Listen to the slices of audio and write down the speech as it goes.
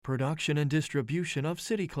Production and distribution of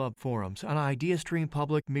City Club forums on IdeaStream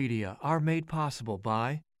Public Media are made possible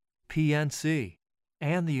by PNC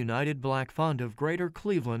and the United Black Fund of Greater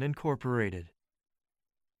Cleveland, Incorporated.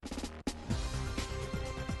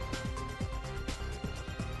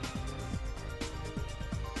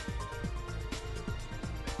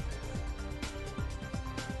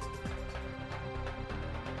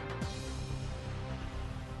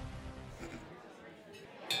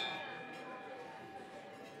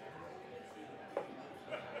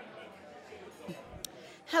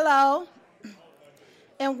 Hello,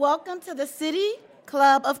 and welcome to the City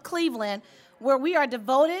Club of Cleveland, where we are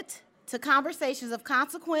devoted to conversations of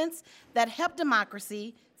consequence that help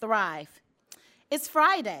democracy thrive. It's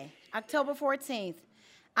Friday, October 14th.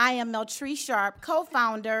 I am Meltree Sharp,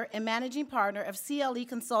 co-founder and managing partner of CLE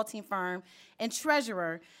Consulting Firm and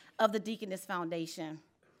treasurer of the Deaconess Foundation.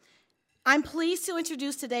 I'm pleased to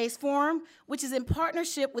introduce today's forum, which is in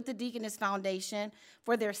partnership with the Deaconess Foundation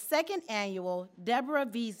for their second annual Deborah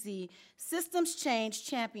Vesey Systems Change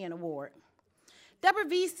Champion Award. Deborah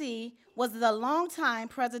Vesey was the longtime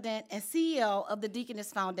president and CEO of the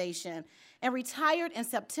Deaconess Foundation and retired in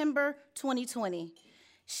September 2020.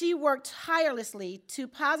 She worked tirelessly to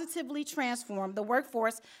positively transform the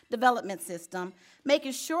workforce development system,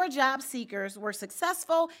 making sure job seekers were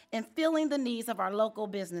successful in filling the needs of our local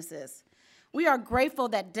businesses. We are grateful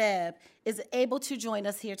that Deb is able to join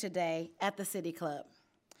us here today at the City Club.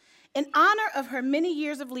 In honor of her many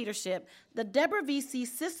years of leadership, the Deborah Vesey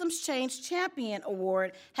Systems Change Champion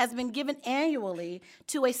Award has been given annually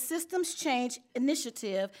to a systems change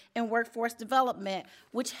initiative in workforce development,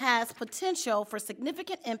 which has potential for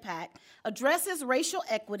significant impact, addresses racial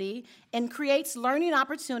equity, and creates learning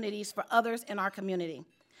opportunities for others in our community.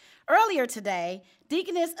 Earlier today,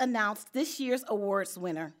 Deaconess announced this year's awards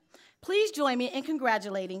winner. Please join me in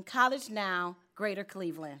congratulating College Now, Greater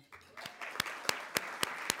Cleveland.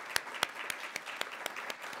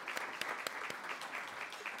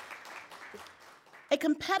 A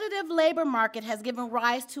competitive labor market has given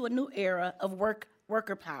rise to a new era of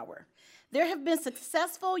worker power. There have been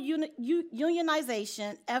successful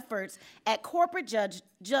unionization efforts at corporate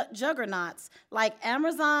juggernauts like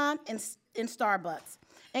Amazon and Starbucks.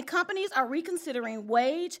 And companies are reconsidering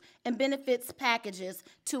wage and benefits packages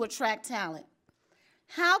to attract talent.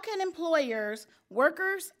 How can employers,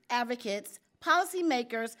 workers, advocates,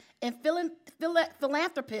 policymakers, and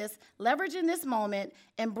philanthropists leverage in this moment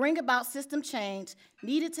and bring about system change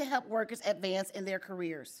needed to help workers advance in their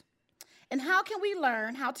careers? And how can we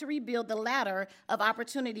learn how to rebuild the ladder of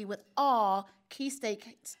opportunity with all key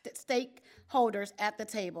stakeholders at the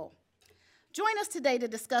table? Join us today to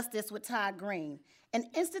discuss this with Todd Greene, an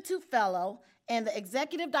Institute Fellow and the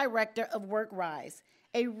Executive Director of WorkRise,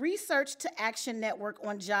 a research to action network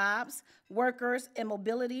on jobs, workers, and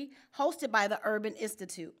mobility hosted by the Urban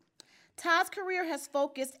Institute. Todd's career has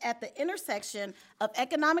focused at the intersection of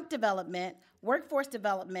economic development, workforce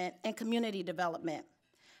development, and community development.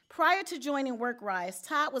 Prior to joining WorkRise,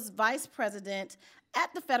 Todd was Vice President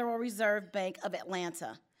at the Federal Reserve Bank of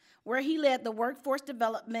Atlanta, where he led the workforce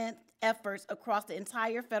development efforts across the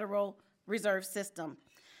entire Federal Reserve System.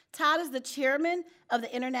 Todd is the chairman of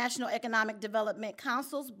the International Economic Development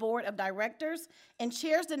Council's Board of Directors and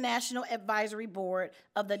chairs the National Advisory Board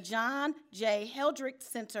of the John J. Heldrick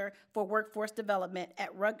Center for Workforce Development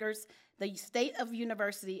at Rutgers, the State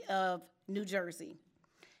University of New Jersey.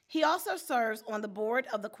 He also serves on the board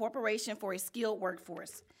of the Corporation for a Skilled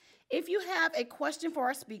Workforce. If you have a question for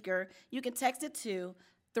our speaker, you can text it to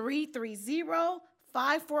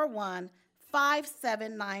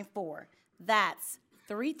 330-541-5794. That's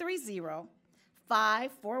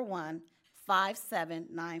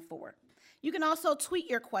 330-541-5794. You can also tweet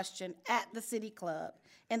your question at the City Club,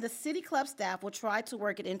 and the City Club staff will try to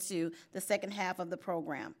work it into the second half of the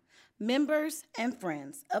program. Members and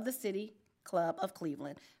friends of the City Club of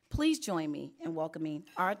Cleveland, please join me in welcoming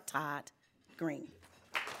our Todd Greene.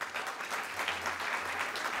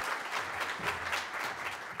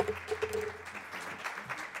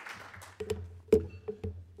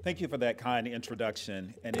 Thank you for that kind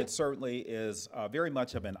introduction, and it certainly is very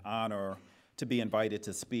much of an honor to be invited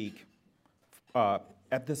to speak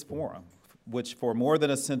at this forum, which for more than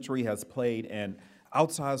a century has played an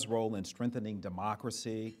outsized role in strengthening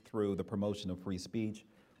democracy through the promotion of free speech,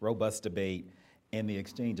 robust debate, and the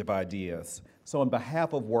exchange of ideas. So on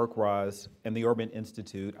behalf of WorkRise and the Urban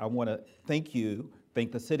Institute, I want to thank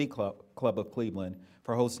the City Club of Cleveland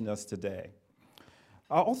for hosting us today.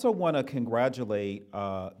 I also want to congratulate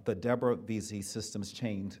the Deborah Vesey Systems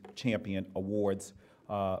Change Champion Awards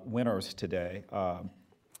winners today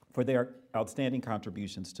for their outstanding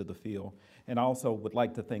contributions to the field. And I also would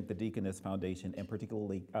like to thank the Deaconess Foundation, and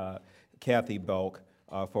particularly Kathy Belk,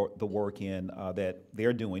 for the work that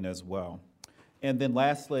they're doing as well. And then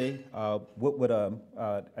lastly, what would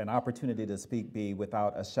an opportunity to speak be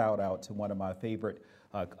without a shout out to one of my favorite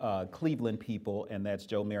Cleveland people, and that's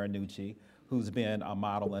Joe Marinucci, who's been a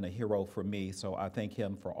model and a hero for me. So I thank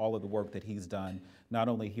him for all of the work that he's done, not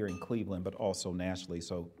only here in Cleveland, but also nationally.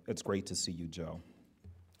 So it's great to see you, Joe.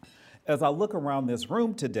 As I look around this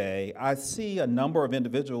room today, I see a number of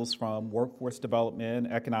individuals from workforce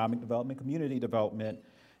development, economic development, community development,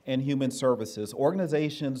 and human services,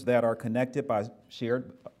 organizations that are connected by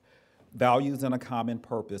shared values and a common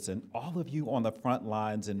purpose, and all of you on the front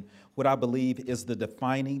lines in what I believe is the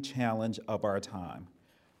defining challenge of our time: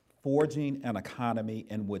 forging an economy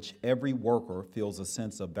in which every worker feels a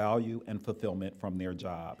sense of value and fulfillment from their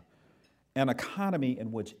job. An economy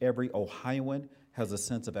in which every Ohioan has a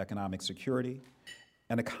sense of economic security.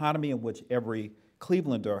 An economy in which every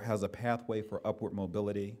Clevelander has a pathway for upward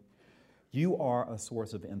mobility. You are a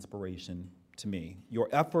source of inspiration to me. Your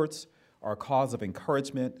efforts are a cause of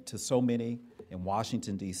encouragement to so many in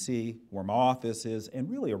Washington, D.C., where my office is,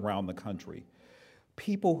 and really around the country.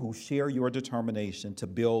 People who share your determination to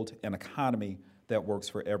build an economy that works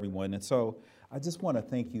for everyone. And so I just want to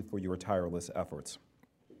thank you for your tireless efforts.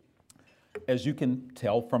 As you can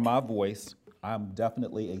tell from my voice, I'm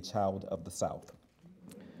definitely a child of the South.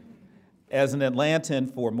 As an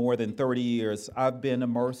Atlantan for more than 30 years, I've been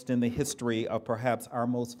immersed in the history of perhaps our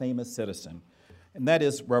most famous citizen, and that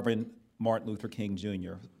is Reverend Martin Luther King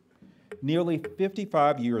Jr. Nearly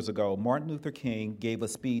 55 years ago, Martin Luther King gave a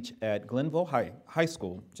speech at Glenville High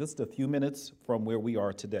School, just a few minutes from where we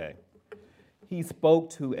are today. He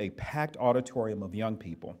spoke to a packed auditorium of young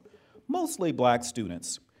people, mostly black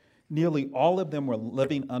students. Nearly all of them were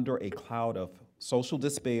living under a cloud of social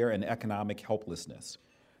despair and economic helplessness.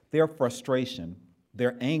 Their frustration,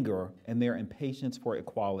 their anger, and their impatience for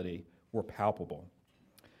equality were palpable.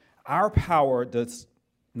 Our power does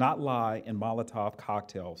not lie in Molotov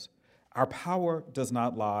cocktails. Our power does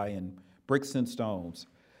not lie in bricks and stones.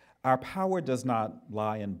 Our power does not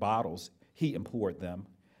lie in bottles, he implored them.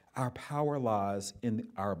 Our power lies in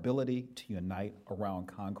our ability to unite around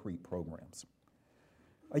concrete programs.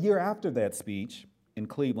 A year after that speech in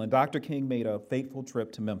Cleveland, Dr. King made a fateful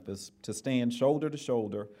trip to Memphis to stand shoulder to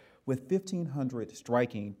shoulder with 1,500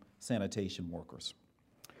 striking sanitation workers.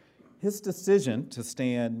 His decision to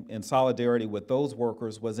stand in solidarity with those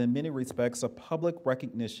workers was in many respects a public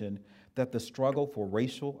recognition that the struggle for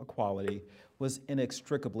racial equality was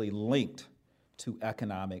inextricably linked to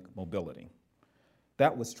economic mobility.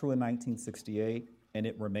 That was true in 1968, and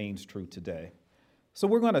it remains true today. So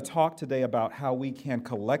we're going to talk today about how we can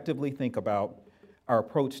collectively think about our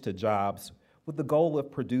approach to jobs with the goal of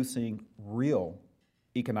producing real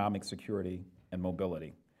economic security and mobility.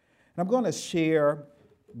 And I'm going to share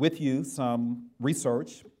with you some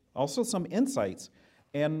research, also some insights,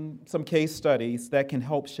 and some case studies that can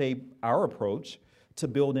help shape our approach to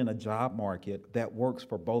building a job market that works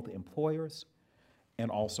for both employers and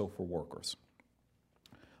also for workers.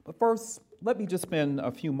 But first, let me just spend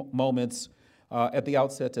a few moments at the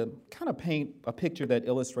outset to kind of paint a picture that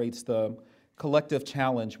illustrates the collective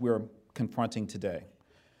challenge we're confronting today.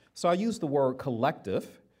 So I use the word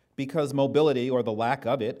collective because mobility, or the lack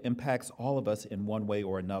of it, impacts all of us in one way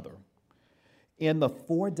or another. In the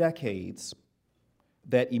 4 decades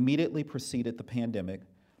that immediately preceded the pandemic,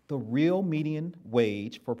 the real median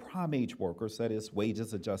wage for prime-age workers, that is,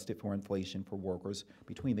 wages adjusted for inflation for workers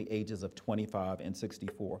between the ages of 25 and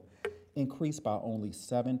 64, increased by only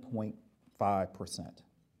 7.5%.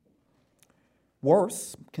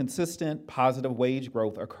 Worse, consistent positive wage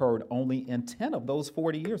growth occurred only in 10 of those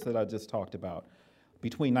 40 years that I just talked about,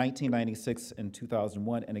 between 1996 and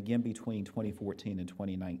 2001, and again between 2014 and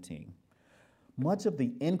 2019. Much of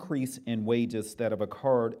the increase in wages that have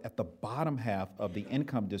occurred at the bottom half of the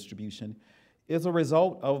income distribution is a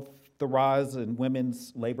result of the rise in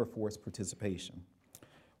women's labor force participation.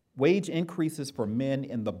 Wage increases for men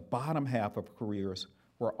in the bottom half of careers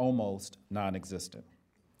were almost non-existent.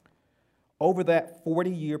 Over that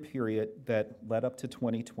 40-year period that led up to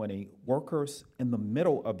 2020, workers in the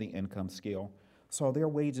middle of the income scale saw their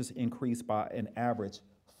wages increase by an average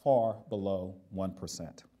far below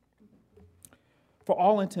 1%. For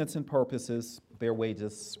all intents and purposes, their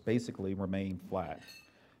wages basically remained flat.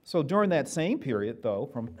 So during that same period, though,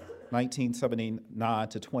 from 1979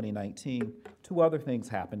 to 2019, 2 other things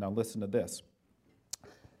happened. Now listen to this.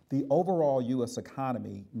 The overall U.S.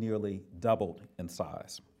 economy nearly doubled in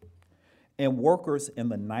size. And workers in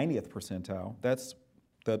the 90th percentile, that's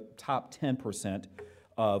the top 10%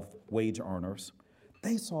 of wage earners,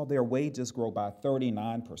 they saw their wages grow by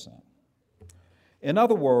 39%. In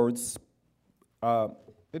other words,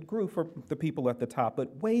 it grew for the people at the top,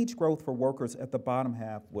 but wage growth for workers at the bottom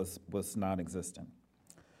half was non-existent.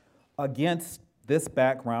 Against this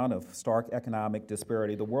background of stark economic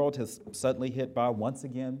disparity, the world has suddenly hit by, once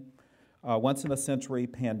in a century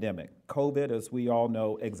pandemic. COVID, as we all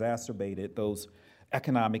know, exacerbated those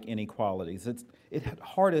economic inequalities. It hit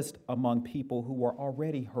hardest among people who were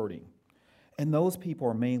already hurting, and those people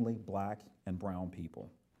are mainly Black and brown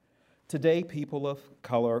people. Today, people of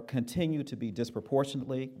color continue to be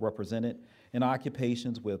disproportionately represented in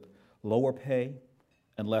occupations with lower pay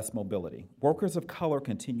and less mobility. Workers of color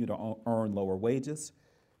continue to earn lower wages.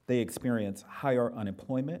 They experience higher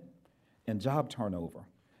unemployment and job turnover,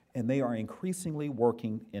 and they are increasingly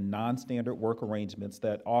working in non-standard work arrangements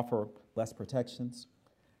that offer less protections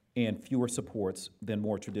and fewer supports than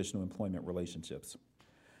more traditional employment relationships.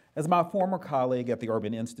 As my former colleague at the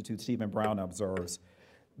Urban Institute, Stephen Brown, observes,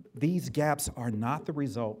 these gaps are not the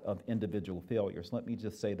result of individual failures. Let me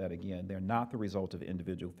just say that again. They're not the result of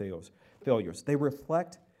individual failures. They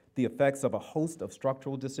reflect the effects of a host of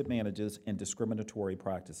structural disadvantages and discriminatory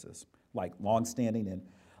practices, like longstanding and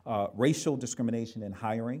racial discrimination in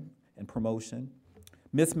hiring and promotion,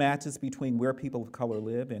 mismatches between where people of color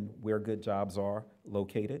live and where good jobs are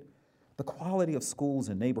located, the quality of schools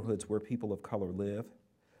and neighborhoods where people of color live,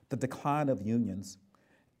 the decline of unions,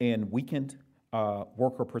 and weakened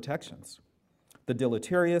worker protections, the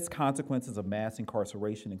deleterious consequences of mass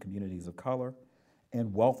incarceration in communities of color,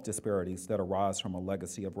 and wealth disparities that arise from a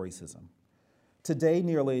legacy of racism. Today,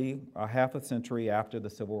 nearly a half a century after the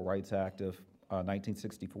Civil Rights Act of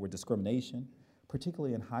 1964, discrimination,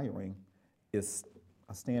 particularly in hiring, is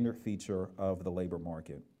a standard feature of the labor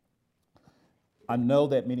market. I know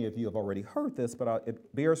that many of you have already heard this, but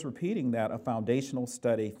it bears repeating that a foundational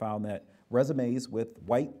study found that resumes with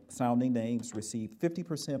white-sounding names received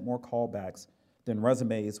 50% more callbacks than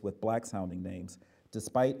resumes with Black-sounding names,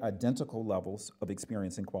 despite identical levels of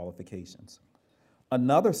experience and qualifications.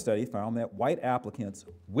 Another study found that white applicants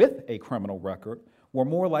with a criminal record were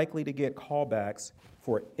more likely to get callbacks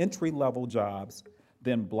for entry-level jobs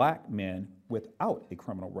than Black men without a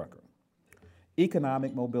criminal record.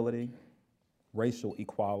 Economic mobility, racial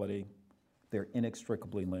equality, they're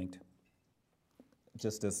inextricably linked,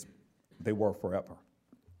 just as they were forever.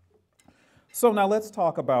 So now let's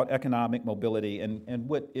talk about economic mobility and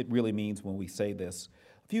what it really means when we say this.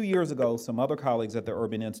 A few years ago, some other colleagues at the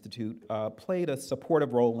Urban Institute played a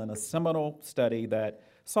supportive role in a seminal study that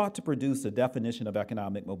sought to produce a definition of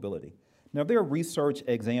economic mobility. Now, their research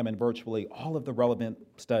examined virtually all of the relevant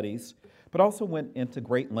studies, but also went into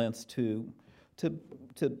great lengths to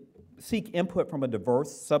seek input from a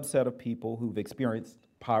diverse subset of people who've experienced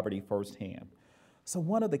poverty firsthand. So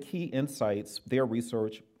one of the key insights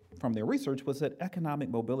from their research was that economic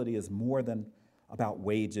mobility is more than about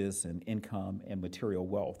wages and income and material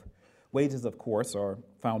wealth. Wages, of course, are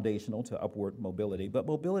foundational to upward mobility, but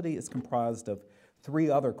mobility is comprised of three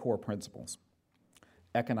other core principles: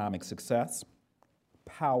 economic success,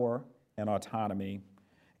 power and autonomy,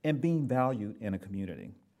 and being valued in a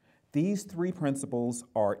community. These three principles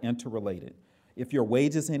are interrelated. If your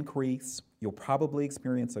wages increase, you'll probably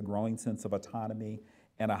experience a growing sense of autonomy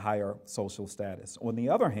and a higher social status. On the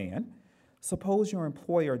other hand, suppose your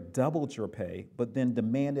employer doubled your pay, but then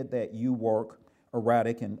demanded that you work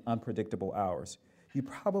erratic and unpredictable hours. You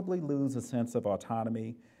probably lose a sense of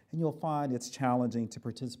autonomy, and you'll find it's challenging to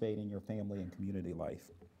participate in your family and community life.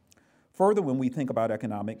 Further, when we think about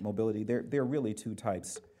economic mobility, there are really two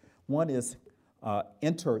types. One is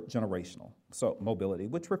intergenerational mobility,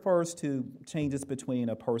 which refers to changes between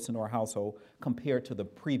a person or a household compared to the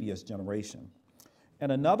previous generation.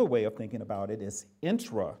 And another way of thinking about it is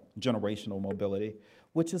intragenerational mobility,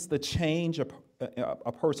 which is the change a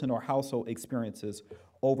person or household experiences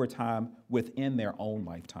over time within their own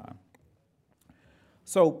lifetime.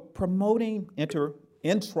 So promoting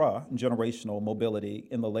intragenerational mobility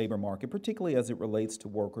in the labor market, particularly as it relates to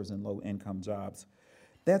workers in low-income jobs,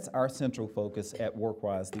 that's our central focus at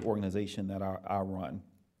WorkRise, the organization that I run.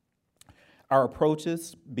 Our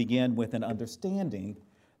approaches begin with an understanding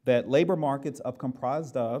that labor markets are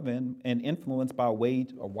comprised of and influenced by a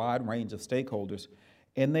wide range of stakeholders,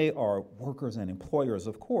 and they are workers and employers,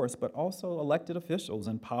 of course, but also elected officials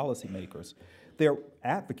and policymakers. They're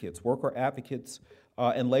advocates, worker advocates,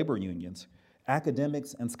 and labor unions.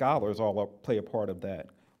 Academics and scholars all play a part of that.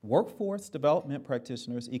 Workforce development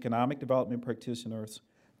practitioners, economic development practitioners,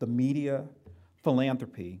 the media,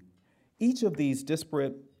 philanthropy. Each of these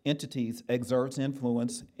disparate entities exerts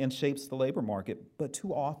influence and shapes the labor market, but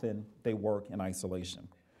too often they work in isolation.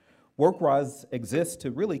 WorkRise exists to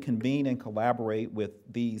really convene and collaborate with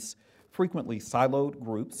these frequently siloed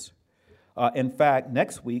groups. In fact,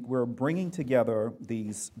 next week, we're bringing together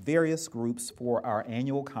these various groups for our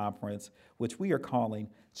annual conference, which we are calling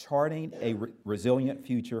Charting a Resilient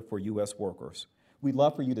Future for U.S. Workers. We'd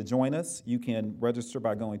love for you to join us. You can register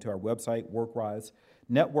by going to our website,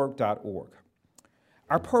 workrisenetwork.org.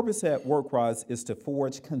 Our purpose at WorkRise is to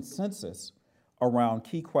forge consensus around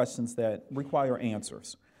key questions that require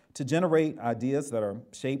answers, to generate ideas that are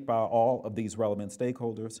shaped by all of these relevant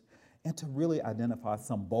stakeholders, and to really identify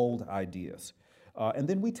some bold ideas. And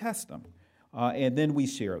then we test them, and then we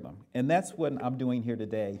share them. And that's what I'm doing here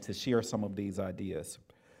today, to share some of these ideas.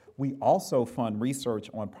 We also fund research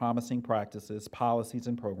on promising practices, policies,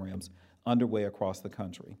 and programs underway across the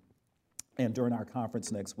country. And during our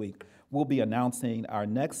conference next week, we'll be announcing our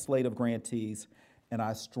next slate of grantees, and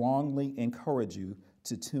I strongly encourage you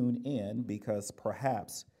to tune in because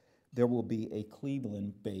perhaps there will be a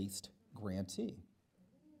Cleveland-based grantee.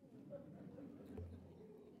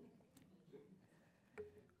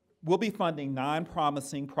 We'll be funding 9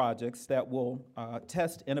 promising projects that will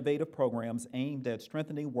test innovative programs aimed at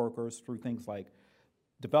strengthening workers through things like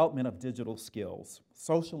development of digital skills,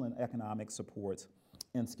 social and economic supports,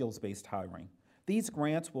 and skills-based hiring. These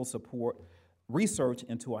grants will support research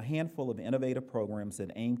into a handful of innovative programs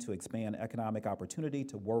that aim to expand economic opportunity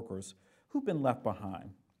to workers who've been left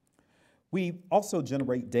behind. We also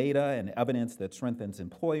generate data and evidence that strengthens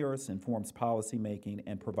employers, informs policymaking,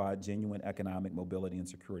 and provide genuine economic mobility and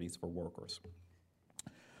securities for workers.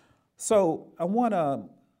 So I want to,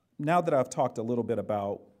 now that I've talked a little bit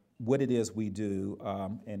about what it is we do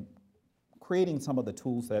and creating some of the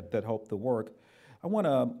tools that help the work, I want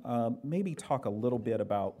to maybe talk a little bit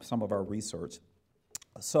about some of our research.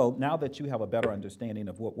 So now that you have a better understanding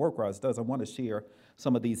of what WorkRise does, I want to share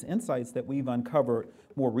some of these insights that we've uncovered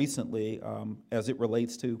more recently as it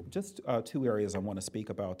relates to just 2 areas I want to speak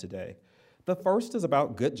about today. The first is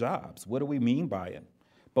about good jobs. What do we mean by it?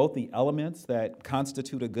 Both the elements that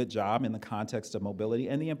constitute a good job in the context of mobility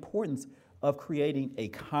and the importance of creating a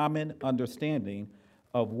common understanding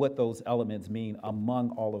of what those elements mean among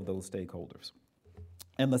all of those stakeholders.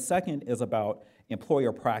 And the second is about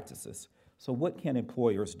employer practices. So what can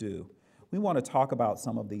employers do? We want to talk about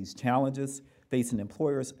some of these challenges facing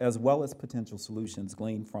employers as well as potential solutions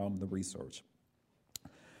gleaned from the research.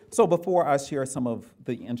 So before I share some of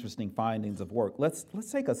the interesting findings of work, let's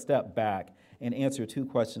take a step back and answer 2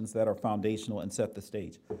 questions that are foundational and set the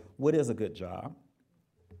stage. What is a good job?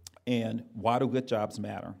 And why do good jobs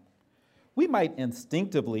matter? We might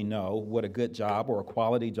instinctively know what a good job or a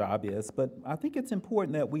quality job is, but I think it's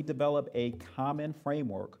important that we develop a common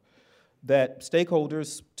framework that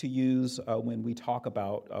stakeholders to use when we talk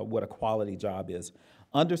about what a quality job is.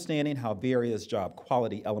 Understanding how various job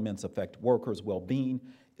quality elements affect workers' well-being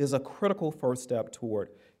is a critical first step toward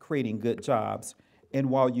creating good jobs.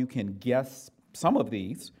 And while you can guess some of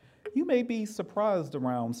these, you may be surprised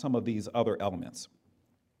around some of these other elements.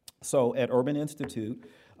 So at Urban Institute,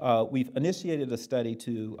 we've initiated a study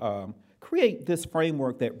to create this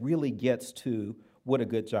framework that really gets to what a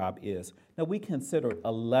good job is. Now, we considered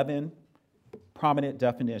 11 prominent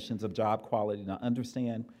definitions of job quality to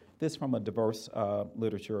understand this from a diverse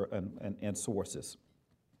literature and sources.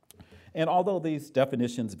 And although these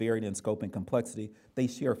definitions varied in scope and complexity, they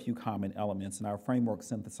share a few common elements, and our framework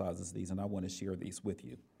synthesizes these, and I want to share these with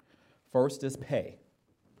you. First is pay.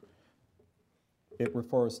 It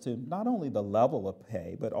refers to not only the level of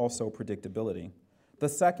pay, but also predictability. The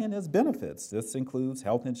second is benefits. This includes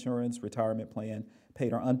health insurance, retirement plan,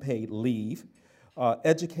 paid or unpaid leave,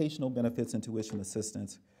 educational benefits and tuition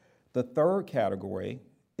assistance. The third category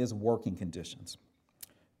is working conditions.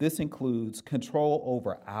 This includes control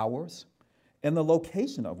over hours and the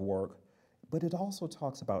location of work, but it also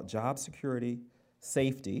talks about job security,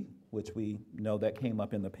 safety, which we know that came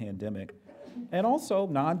up in the pandemic, and also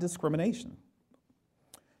non-discrimination.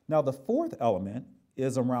 Now, the fourth element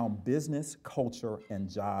is around business culture and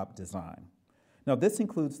job design. Now, this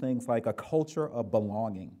includes things like a culture of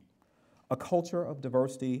belonging, a culture of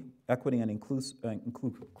diversity, equity, and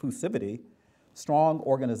inclusivity, strong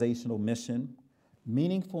organizational mission,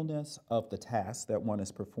 meaningfulness of the task that one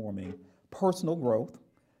is performing, personal growth,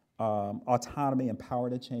 autonomy and power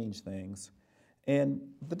to change things, and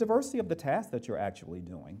the diversity of the task that you're actually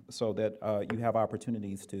doing so that you have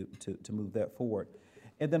opportunities to move that forward.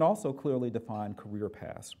 And then also clearly define career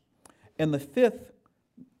paths. And the fifth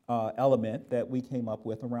element that we came up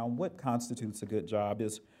with around what constitutes a good job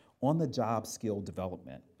is on-the-job skill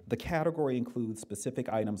development. The category includes specific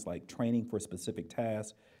items like training for specific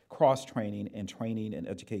tasks, cross-training, and training and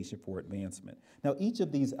education for advancement. Now, each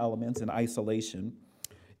of these elements in isolation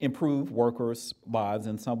improve workers' lives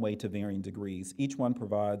in some way to varying degrees. Each one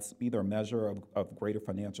provides either a measure of greater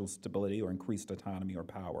financial stability or increased autonomy or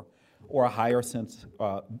power, or a higher sense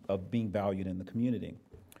of being valued in the community.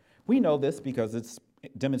 We know this because it's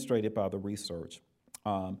demonstrated by the research.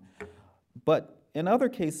 But in other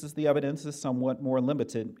cases, the evidence is somewhat more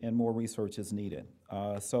limited and more research is needed.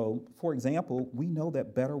 So, for example, we know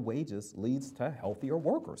that better wages leads to healthier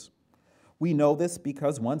workers. We know this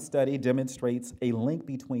because one study demonstrates a link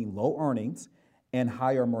between low earnings and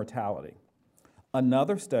higher mortality.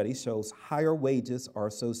 Another study shows higher wages are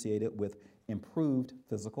associated with improved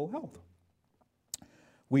physical health.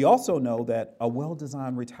 We also know that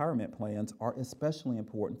well-designed retirement plans are especially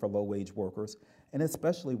important for low-wage workers, and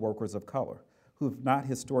especially workers of color, who have not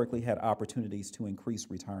historically had opportunities to increase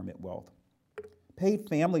retirement wealth. Paid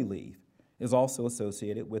family leave is also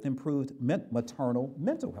associated with improved maternal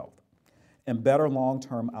mental health and better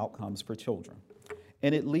long-term outcomes for children.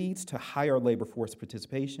 And it leads to higher labor force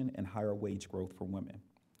participation and higher wage growth for women.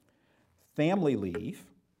 Family leave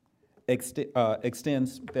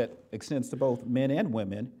extends to both men and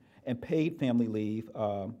women, and paid family leave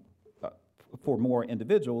for more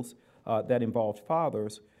individuals that involved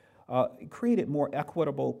fathers created more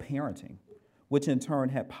equitable parenting, which in turn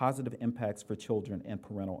had positive impacts for children and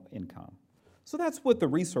parental income. So that's what the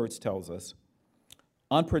research tells us.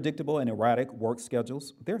 Unpredictable and erratic work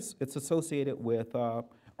schedules, it's associated with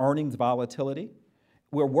earnings volatility,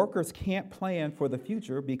 where workers can't plan for the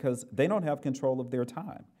future because they don't have control of their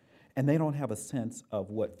time, and they don't have a sense of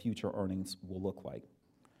what future earnings will look like.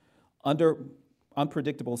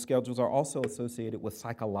 Unpredictable schedules are also associated with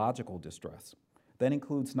psychological distress. That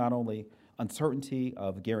includes not only uncertainty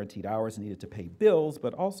of guaranteed hours needed to pay bills,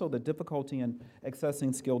 but also the difficulty in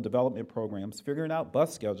accessing skill development programs, figuring out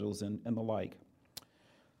bus schedules, and the like.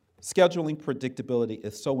 Scheduling predictability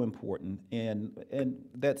is so important, and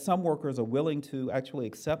that some workers are willing to actually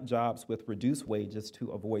accept jobs with reduced wages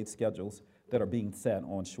to avoid schedules that are being set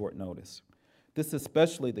on short notice. This is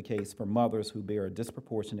especially the case for mothers who bear a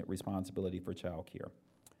disproportionate responsibility for child care.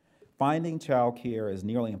 Finding child care is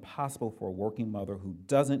nearly impossible for a working mother who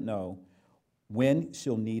doesn't know when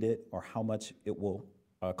she'll need it or how much it will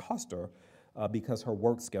cost her because her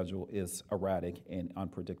work schedule is erratic and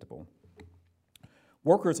unpredictable.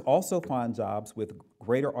 Workers also find jobs with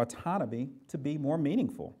greater autonomy to be more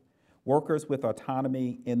meaningful. Workers with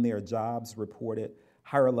autonomy in their jobs reported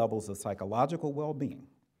higher levels of psychological well-being.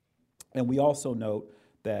 And we also note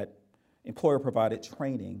that employer-provided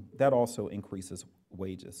training, that also increases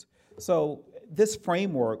wages. So this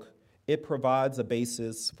framework, it provides a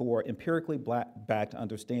basis for empirically backed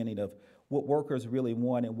understanding of what workers really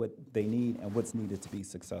want and what they need and what's needed to be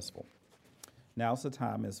successful. Now's the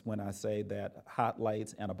time is when I say that hot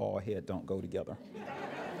lights and a bald head don't go together.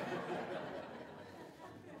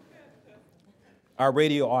 Our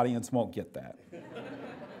radio audience won't get that.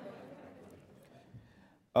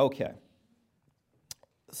 Okay.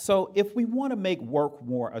 So if we want to make work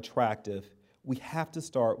more attractive, we have to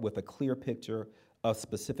start with a clear picture of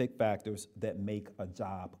specific factors that make a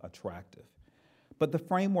job attractive. But the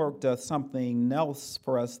framework does something else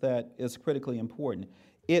for us that is critically important.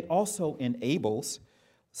 It also enables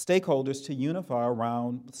stakeholders to unify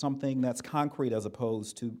around something that's concrete as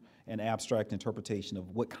opposed to an abstract interpretation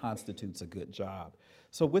of what constitutes a good job.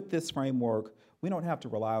 So with this framework, we don't have to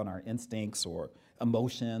rely on our instincts or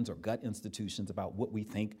emotions or gut institutions about what we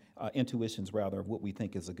think, intuitions rather, of what we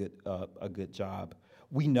think is a good job.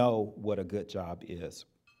 We know what a good job is.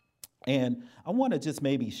 And I want to just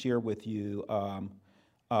maybe share with you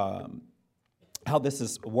how this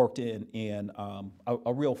has worked in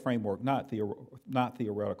a real framework, not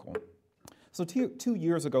theoretical. So 2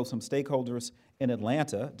 years ago, some stakeholders in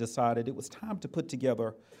Atlanta decided it was time to put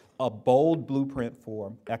together a bold blueprint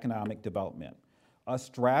for economic development, a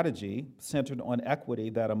strategy centered on equity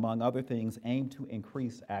that, among other things, aimed to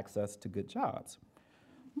increase access to good jobs.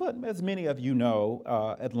 But as many of you know,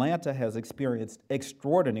 Atlanta has experienced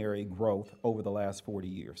extraordinary growth over the last 40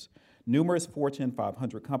 years. Numerous Fortune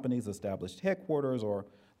 500 companies established headquarters or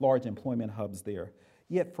large employment hubs there.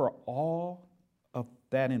 Yet for all of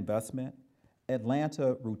that investment,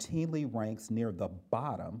 Atlanta routinely ranks near the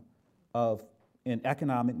bottom in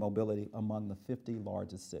economic mobility among the 50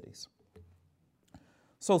 largest cities.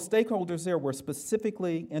 So stakeholders there were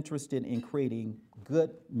specifically interested in creating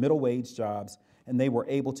good middle-wage jobs, and they were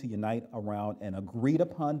able to unite around an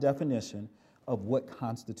agreed-upon definition of what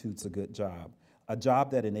constitutes a good job, a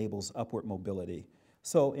job that enables upward mobility.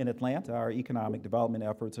 So in Atlanta, our economic development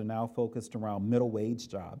efforts are now focused around middle-wage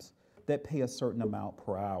jobs, that pay a certain amount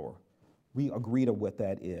per hour. We agree to what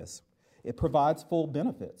that is. It provides full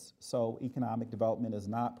benefits, so economic development is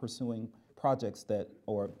not pursuing projects that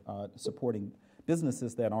or supporting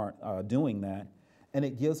businesses that aren't doing that, and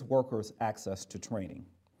it gives workers access to training.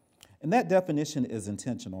 And that definition is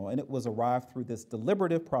intentional, and it was arrived through this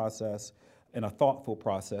deliberative process and a thoughtful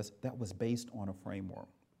process that was based on a framework.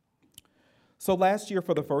 So last year,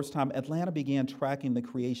 for the first time, Atlanta began tracking the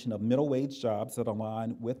creation of middle-wage jobs that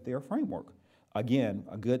align with their framework. Again,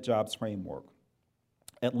 a good jobs framework.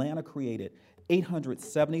 Atlanta created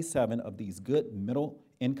 877 of these good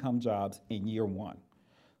middle-income jobs in year one.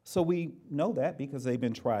 So we know that because they've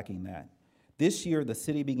been tracking that. This year, the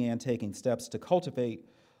city began taking steps to cultivate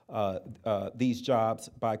these jobs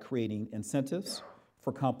by creating incentives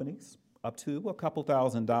for companies up to a couple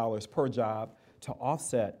 $1,000s per job to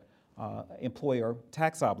offset employer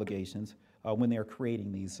tax obligations when they're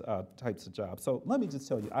creating these types of jobs. So let me just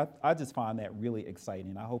tell you, I just find that really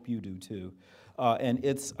exciting. I hope you do too. And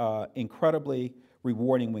it's incredibly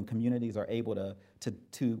rewarding when communities are able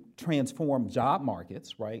to transform job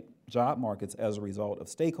markets, right? Job markets as a result of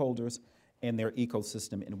stakeholders and their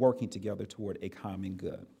ecosystem and working together toward a common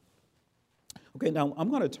good. Okay, now I'm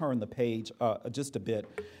going to turn the page just a bit.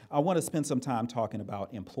 I want to spend some time talking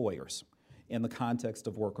about employers in the context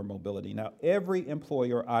of worker mobility. Now, every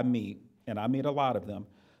employer I meet, and I meet a lot of them,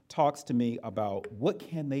 talks to me about what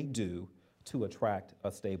can they do to attract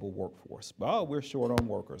a stable workforce. Oh, we're short on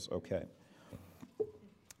workers, okay.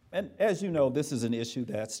 And as you know, this is an issue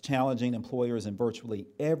that's challenging employers in virtually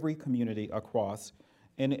every community across,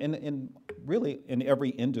 and really in every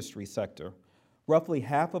industry sector. Roughly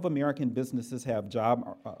half of American businesses have job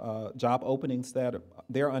openings that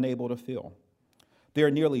they're unable to fill. There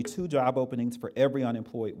are nearly 2 job openings for every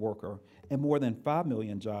unemployed worker, and more than 5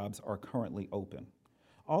 million jobs are currently open.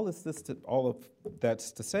 All of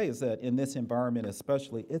that's to say is that in this environment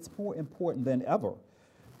especially, it's more important than ever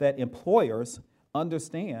that employers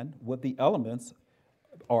understand what the elements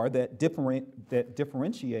are that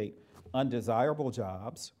differentiate undesirable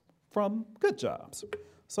jobs from good jobs.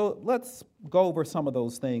 So let's go over some of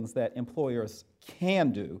those things that employers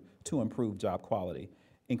can do to improve job quality,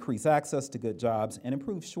 increase access to good jobs, and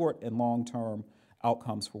improve short and long-term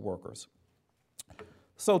outcomes for workers.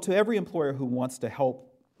 So to every employer who wants to help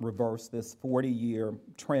reverse this 40-year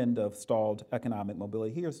trend of stalled economic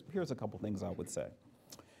mobility, here's a couple things I would say.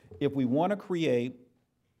 If we want to create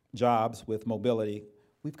jobs with mobility,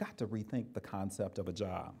 we've got to rethink the concept of a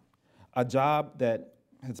job. A job that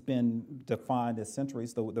has been defined as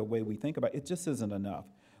centuries, the way we think about it, it just isn't enough.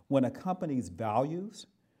 When a company's values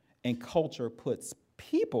and culture puts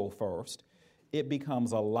people first, it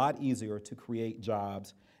becomes a lot easier to create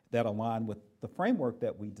jobs that align with the framework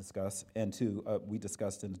that we discussed and to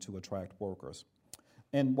attract workers.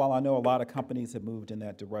 And while I know a lot of companies have moved in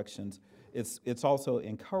that direction, it's also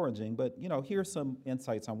encouraging, but here's some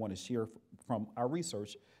insights I want to share from our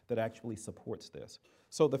research that actually supports this.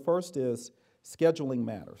 So the first is scheduling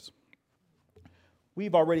matters.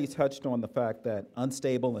 We've already touched on the fact that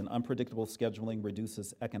unstable and unpredictable scheduling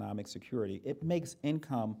reduces economic security. It makes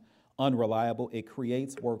income unreliable, it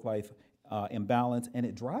creates work-life imbalance, and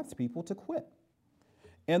it drives people to quit.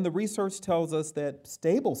 And the research tells us that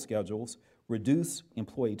stable schedules reduce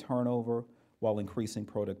employee turnover while increasing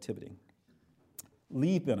productivity.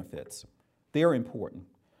 Leave benefits, they're important.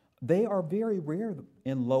 They are very rare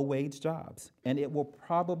in low-wage jobs, and it will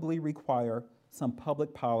probably require some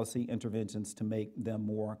public policy interventions to make them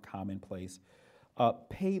more commonplace.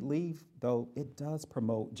 Paid leave, though, it does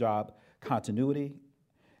promote job continuity.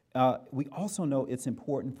 We also know it's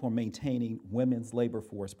important for maintaining women's labor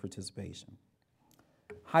force participation.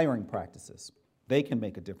 Hiring practices, they can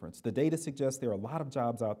make a difference. The data suggests there are a lot of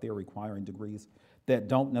jobs out there requiring degrees that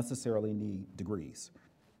don't necessarily need degrees.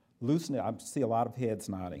 I see a lot of heads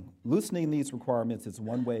nodding. Loosening these requirements is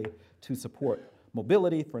one way to support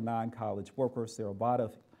mobility for non-college workers. There are a lot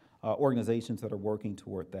of organizations that are working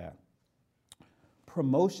toward that.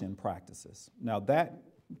 Promotion practices. Now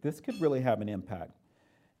this could really have an impact.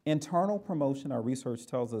 Internal promotion, our research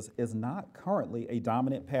tells us, is not currently a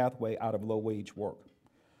dominant pathway out of low-wage work.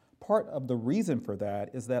 Part of the reason for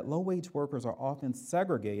that is that low-wage workers are often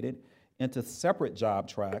segregated into separate job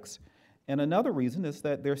tracks. And another reason is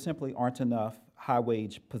that there simply aren't enough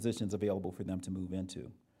high-wage positions available for them to move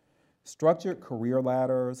into. Structured career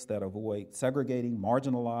ladders that avoid segregating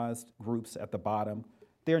marginalized groups at the bottom,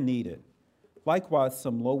 they're needed. Likewise,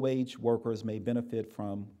 some low-wage workers may benefit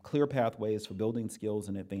from clear pathways for building skills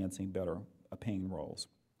and advancing better paying roles.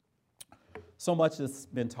 So much has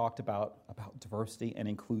been talked about diversity and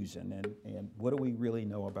inclusion, and what do we really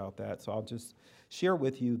know about that? So I'll just share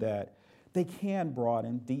with you that they can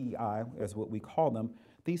broaden, DEI as what we call them,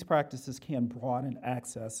 these practices can broaden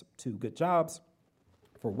access to good jobs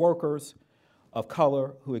for workers of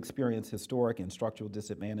color who experience historic and structural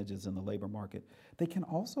disadvantages in the labor market. They can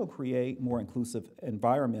also create more inclusive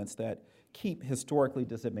environments that keep historically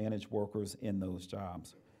disadvantaged workers in those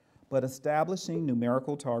jobs. But establishing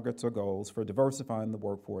numerical targets or goals for diversifying the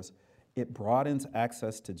workforce, it broadens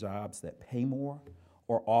access to jobs that pay more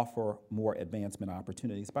or offer more advancement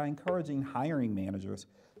opportunities by encouraging hiring managers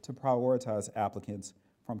to prioritize applicants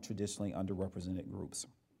from traditionally underrepresented groups.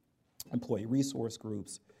 Employee resource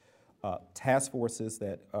groups, task forces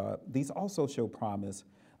these also show promise.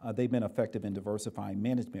 They've been effective in diversifying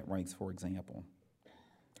management ranks, for example.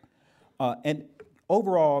 And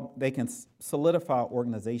overall, they can solidify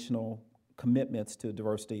organizational commitments to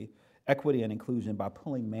diversity, equity, and inclusion by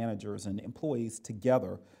pulling managers and employees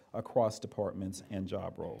together across departments and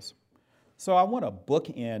job roles. So I want to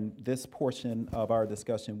bookend this portion of our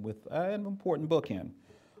discussion with an important bookend.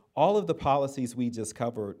 All of the policies we just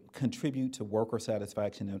covered contribute to worker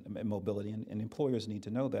satisfaction and mobility, and employers need to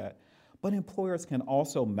know that. But employers can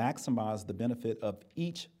also maximize the benefit of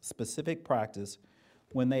each specific practice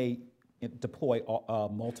when they deploy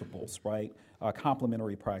multiples, right?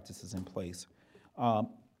 Complementary practices in place.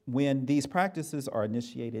 When these practices are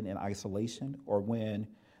initiated in isolation or when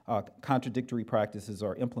contradictory practices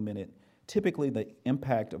are implemented, typically the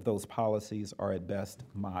impact of those policies are at best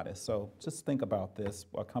modest. So just think about this.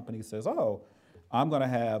 A company says, oh, I'm going to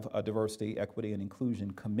have a diversity, equity, and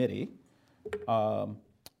inclusion committee,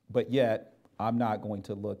 but yet I'm not going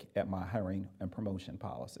to look at my hiring and promotion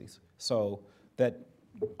policies. So that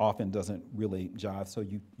often doesn't really jive. So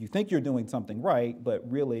you think you're doing something right, but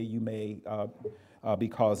really you may be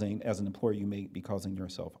causing, as an employer, you may be causing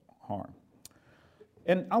yourself harm.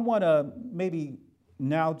 And I want to maybe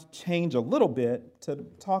now change a little bit to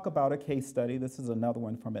talk about a case study. This is another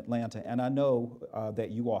one from Atlanta, and I know that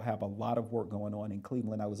you all have a lot of work going on in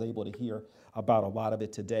Cleveland. I was able to hear about a lot of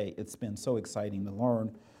it today. It's been so exciting to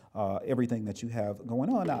learn everything that you have going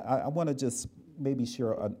on. I want to just maybe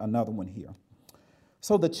share another one here.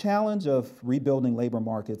 So the challenge of rebuilding labor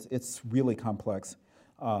markets, it's really complex,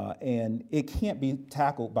 and it can't be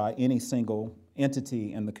tackled by any single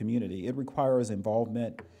entity in the community. It requires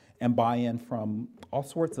involvement and buy-in from all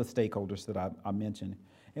sorts of stakeholders that I mentioned.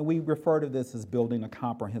 And we refer to this as building a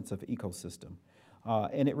comprehensive ecosystem.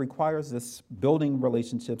 And it requires this building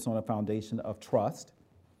relationships on a foundation of trust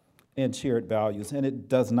and shared values, and it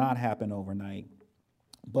does not happen overnight.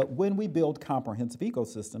 But when we build comprehensive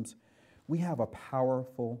ecosystems, we have a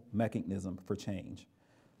powerful mechanism for change.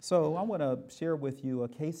 So I want to share with you a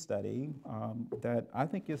case study that I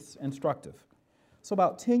think is instructive. So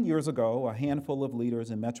about 10 years ago, a handful of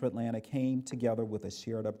leaders in Metro Atlanta came together with a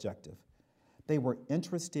shared objective. They were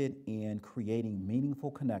interested in creating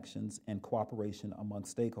meaningful connections and cooperation among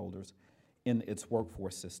stakeholders in its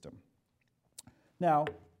workforce system. Now,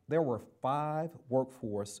 there were 5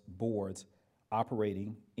 workforce boards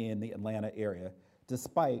operating in the Atlanta area,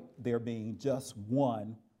 despite there being just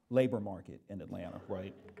one labor market in Atlanta,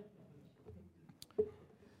 right?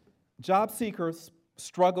 Job seekers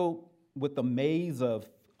struggled with the maze of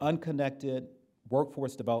unconnected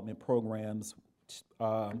workforce development programs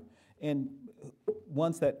and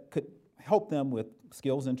ones that could help them with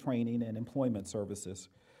skills and training and employment services.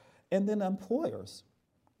 And then employers,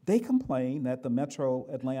 they complained that the Metro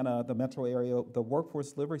Atlanta, the metro area, the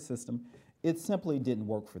workforce delivery system, it simply didn't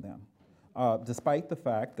work for them. Despite the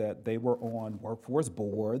fact that they were on workforce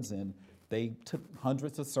boards and they took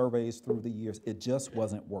hundreds of surveys through the years, it just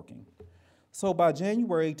wasn't working. So by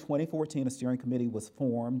January 2014, a steering committee was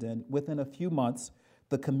formed, and within a few months,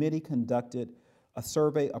 the committee conducted a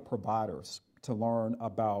survey of providers to learn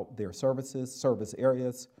about their services, service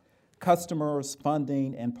areas, customers,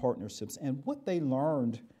 funding, and partnerships. And what they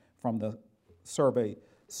learned from the survey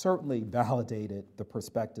certainly validated the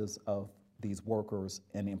perspectives of these workers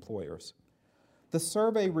and employers. The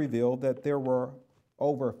survey revealed that there were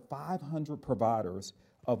over 500 providers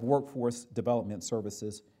of workforce development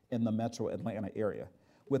services in the Metro Atlanta area,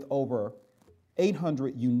 with over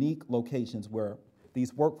 800 unique locations where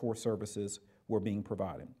these workforce services were being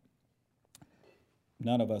provided.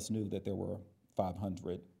 None of us knew that there were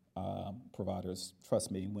 500 providers,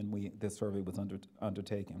 trust me, when this survey was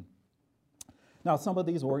undertaken. Now, some of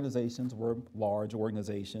these organizations were large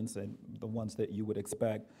organizations and the ones that you would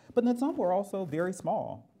expect, but then some were also very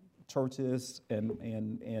small, churches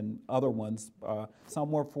and other ones.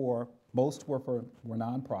 Some were most were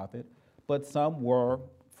nonprofit, but some were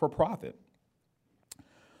for profit.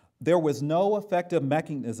 There was no effective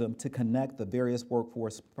mechanism to connect the various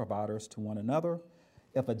workforce providers to one another.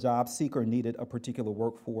 If a job seeker needed a particular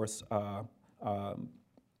workforce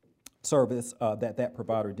service that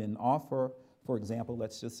provider didn't offer, for example,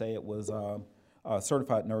 let's just say it was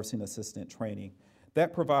certified nursing assistant training,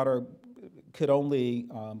 that provider could only,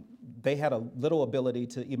 they had a little ability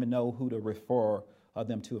to even know who to refer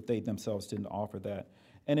them to if they themselves didn't offer that.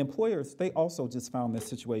 And employers, they also just found this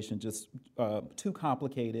situation just too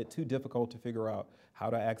complicated, too difficult to figure out how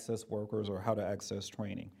to access workers or how to access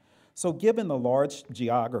training. So given the large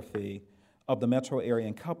geography of the metro area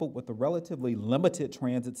and coupled with the relatively limited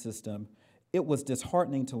transit system, it was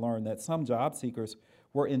disheartening to learn that some job seekers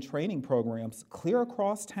were in training programs clear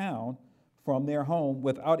across town from their home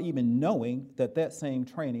without even knowing that that same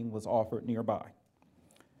training was offered nearby.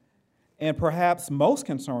 And perhaps most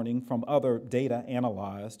concerning from other data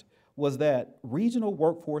analyzed was that regional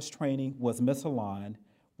workforce training was misaligned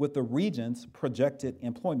with the region's projected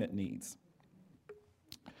employment needs.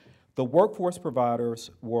 The workforce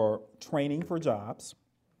providers were training for jobs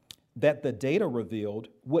that the data revealed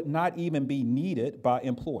would not even be needed by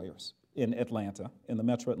employers in Atlanta, in the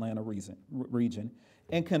metro Atlanta region.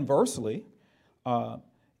 And conversely,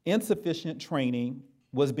 insufficient training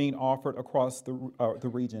was being offered across the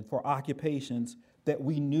region for occupations that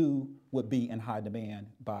we knew would be in high demand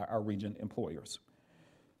by our region employers.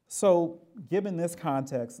 So given this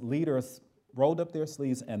context, leaders rolled up their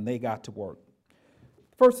sleeves and they got to work.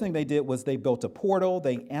 First thing they did was they built a portal,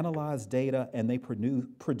 they analyzed data, and they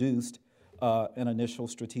produced an initial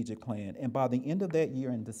strategic plan. And by the end of that year,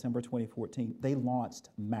 in December 2014, they launched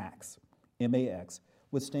MAX, M-A-X,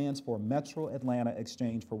 which stands for Metro Atlanta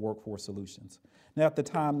Exchange for Workforce Solutions. Now, at the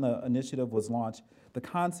time the initiative was launched, the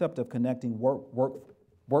concept of connecting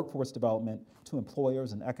workforce development to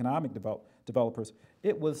employers and economic developers,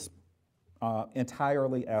 it was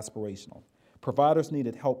entirely aspirational. Providers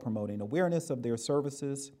needed help promoting awareness of their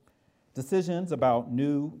services. Decisions about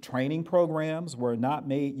new training programs were not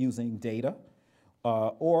made using data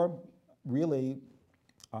or really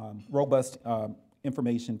robust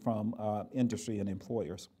information from industry and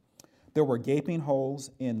employers. There were gaping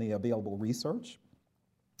holes in the available research,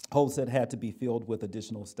 holes that had to be filled with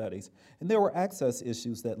additional studies. And there were access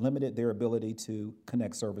issues that limited their ability to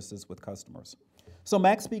connect services with customers. So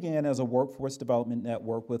MAX began as a workforce development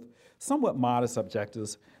network with somewhat modest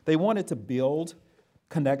objectives. They wanted to build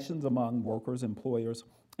connections among workers, employers,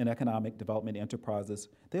 and economic development enterprises.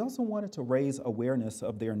 They also wanted to raise awareness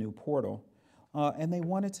of their new portal, and they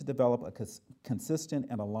wanted to develop a consistent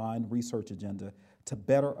and aligned research agenda to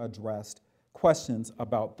better address questions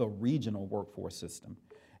about the regional workforce system.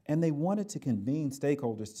 And they wanted to convene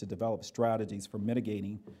stakeholders to develop strategies for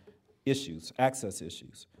mitigating issues, access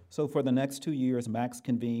issues. So for the next 2 years, MAX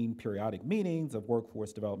convened periodic meetings of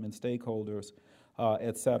workforce development stakeholders,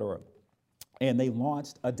 et cetera. And they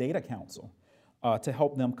launched a data council to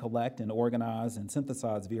help them collect and organize and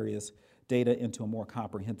synthesize various data into a more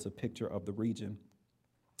comprehensive picture of the region.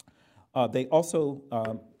 They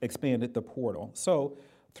also expanded the portal. So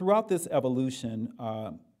throughout this evolution,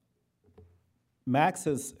 MAX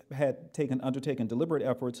has undertaken deliberate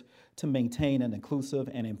efforts to maintain an inclusive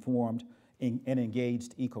and informed and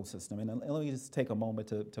engaged ecosystem. And let me just take a moment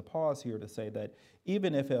to pause here to say that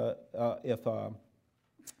even if a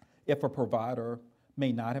provider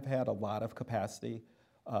may not have had a lot of capacity,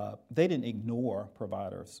 they didn't ignore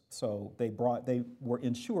providers. So they were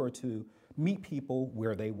ensured to meet people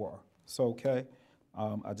where they were. So, okay,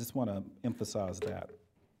 I just want to emphasize that.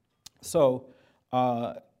 So,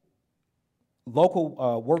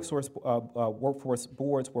 local workforce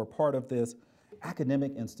boards were part of this.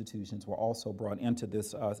 Academic institutions were also brought into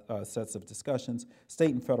this sets of discussions, state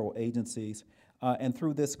and federal agencies, and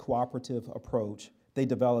through this cooperative approach, they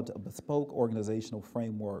developed a bespoke organizational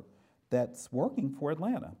framework that's working for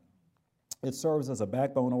Atlanta. It serves as a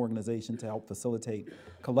backbone organization to help facilitate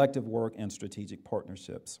collective work and strategic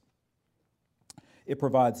partnerships. It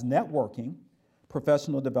provides networking,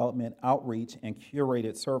 professional development, outreach, and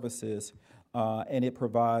curated services, and it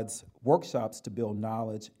provides workshops to build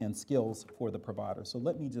knowledge and skills for the provider. So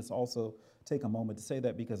let me just also take a moment to say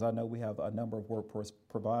that because I know we have a number of workforce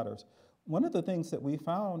providers. One of the things that we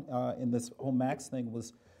found in this whole MAX thing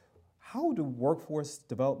was, how do workforce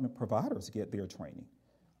development providers get their training?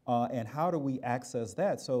 And how do we access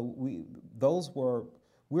that? So we've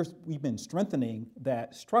been strengthening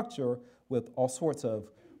that structure with all sorts of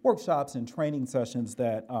workshops and training sessions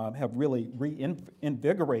that have really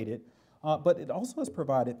reinvigorated, but it also has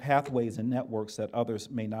provided pathways and networks that others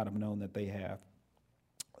may not have known that they have.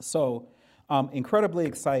 So I'm incredibly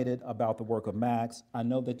excited about the work of Max. I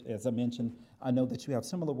know that, as I mentioned, I know that you have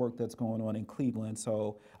similar work that's going on in Cleveland,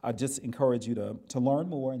 so I just encourage you to learn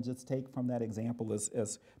more and just take from that example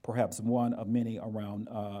as perhaps one of many around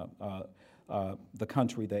the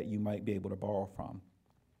country that you might be able to borrow from.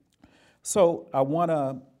 So I want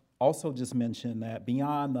to also just mention that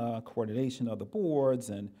beyond the coordination of the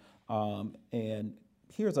boards and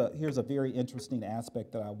here's a very interesting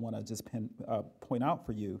aspect that I want to just point out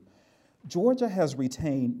for you. Georgia has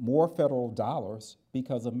retained more federal dollars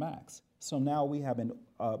because of Max. So now we have an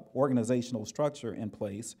organizational structure in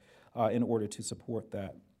place in order to support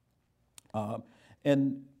that.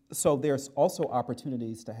 And so there's also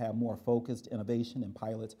opportunities to have more focused innovation and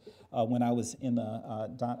pilots. When I was in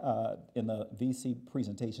the VC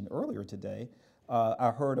presentation earlier today,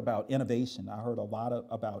 I heard about innovation. I heard a lot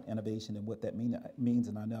about innovation and what that means,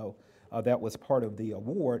 and I know that was part of the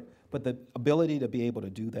award, but the ability to be able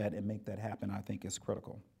to do that and make that happen, I think, is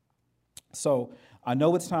critical. So I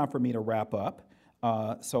know it's time for me to wrap up,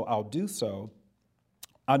 so I'll do so.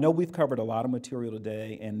 I know we've covered a lot of material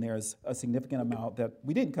today, and there's a significant amount that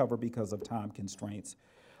we didn't cover because of time constraints.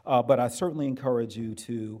 But I certainly encourage you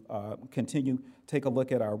to take a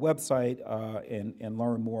look at our website and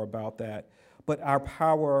learn more about that. But our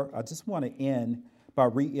power, I just want to end by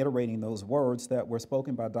reiterating those words that were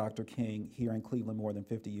spoken by Dr. King here in Cleveland more than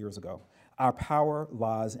 50 years ago. Our power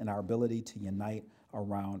lies in our ability to unite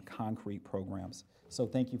around concrete programs. So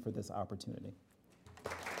thank you for this opportunity.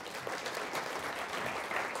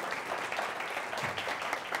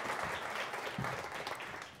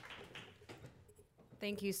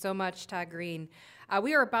 Thank you so much, Todd Greene.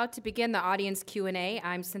 We are about to begin the audience Q&A.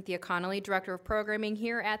 I'm Cynthia Connolly, Director of Programming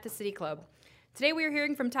here at the City Club. Today we are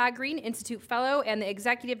hearing from Todd Greene, Institute Fellow and the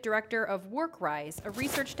Executive Director of WorkRise, a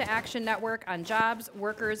research to action network on jobs,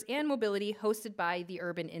 workers, and mobility hosted by the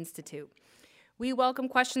Urban Institute. We welcome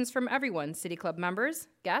questions from everyone, City Club members,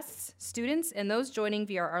 guests, students, and those joining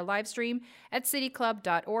via our live stream at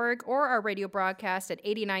cityclub.org or our radio broadcast at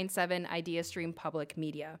 89.7 IdeaStream Public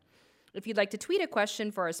Media. If you'd like to tweet a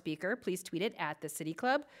question for our speaker, please tweet it at the City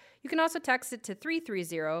Club. You can also text it to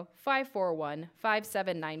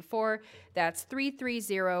 330-541-5794. That's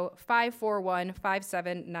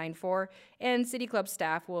 330-541-5794. And City Club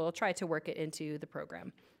staff will try to work it into the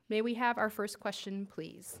program. May we have our first question,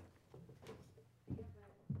 please?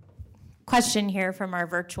 Question here from our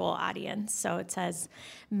virtual audience. So it says,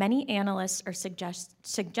 many analysts are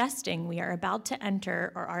suggesting we are about to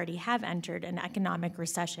enter or already have entered an economic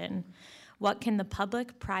recession. What can the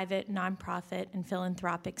public, private, nonprofit, and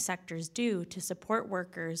philanthropic sectors do to support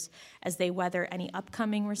workers as they weather any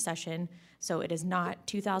upcoming recession so it is not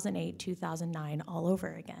 2008, 2009 all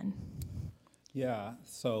over again? Yeah,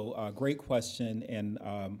 so great question, and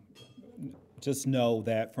just know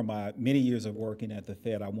that from my many years of working at the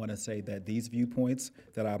Fed, I want to say that these viewpoints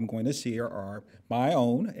that I'm going to share are my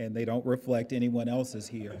own, and they don't reflect anyone else's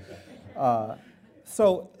here.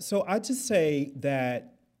 So I just say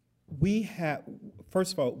that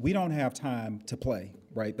first of all, we don't have time to play,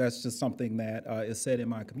 right? That's just something that is said in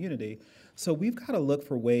my community. So we've got to look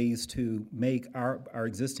for ways to make our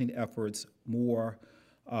existing efforts more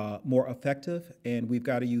effective, and we've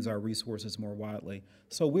got to use our resources more widely.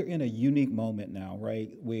 So we're in a unique moment now,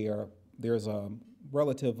 right, where there's a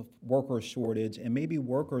relative worker shortage, and maybe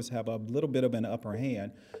workers have a little bit of an upper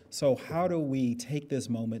hand. So how do we take this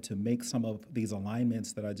moment to make some of these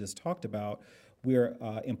alignments that I just talked about, where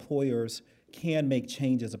employers can make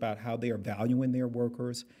changes about how they are valuing their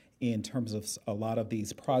workers in terms of a lot of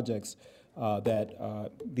these projects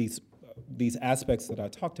these aspects that I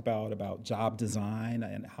talked about job design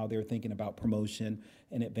and how they're thinking about promotion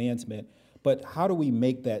and advancement, but how do we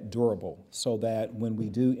make that durable so that when we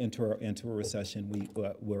do enter into a recession,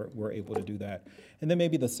 we're able to do that? And then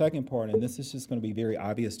maybe the second part, and this is just going to be very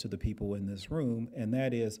obvious to the people in this room, and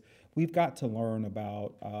that is we've got to learn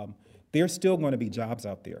about there's still going to be jobs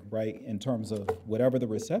out there, right, in terms of whatever the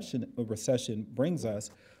recession brings us.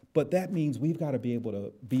 But that means we've got to be able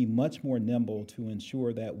to be much more nimble to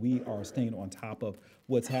ensure that we are staying on top of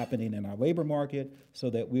what's happening in our labor market so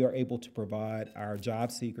that we are able to provide our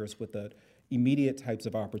job seekers with the immediate types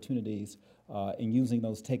of opportunities and using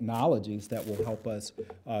those technologies that will help us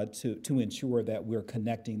to ensure that we're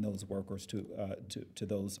connecting those workers to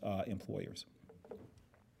those employers.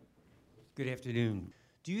 Good afternoon.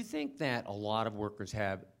 Do you think that a lot of workers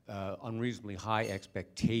have unreasonably high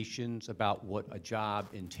expectations about what a job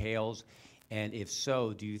entails? And if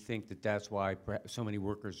so, do you think that that's why so many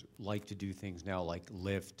workers like to do things now like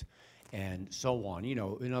Lyft and so on? You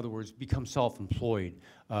know, in other words, become self-employed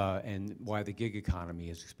and why the gig economy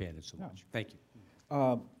has expanded so much. Thank you.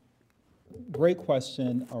 great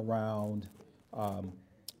question around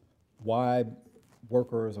why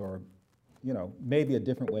workers are, maybe a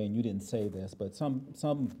different way, and you didn't say this, but some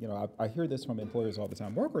I hear this from employers all the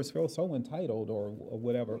time. Workers feel so entitled or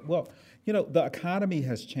whatever. Well, the economy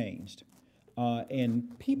has changed,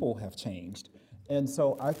 and people have changed. And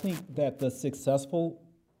so I think that the successful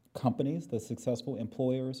companies, the successful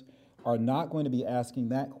employers, are not going to be asking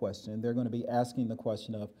that question. They're going to be asking the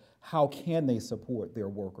question of how can they support their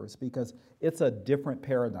workers, because it's a different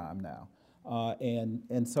paradigm now.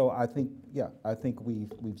 And so I think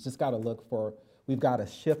we've just got to we've got to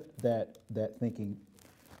shift that thinking.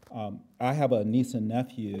 I have a niece and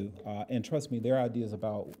nephew, and trust me, their ideas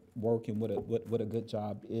about work and what a good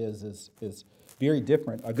job is very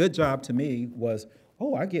different. A good job to me was,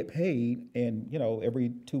 I get paid, and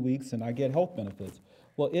every 2 weeks, and I get health benefits.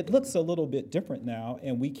 Well, it looks a little bit different now,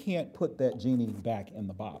 and we can't put that genie back in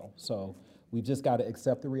the bottle. So we've just got to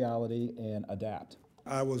accept the reality and adapt.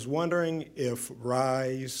 I was wondering if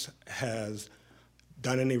RISE has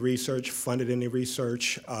done any research, funded any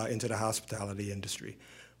research into the hospitality industry,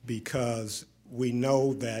 because we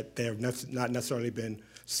know that they have not necessarily been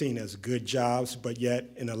seen as good jobs, but yet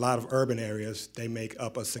in a lot of urban areas, they make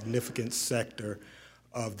up a significant sector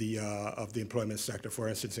of the employment sector. For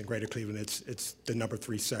instance, in Greater Cleveland, it's the number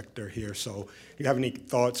 3 sector here. So do you have any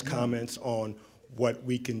thoughts, comments on what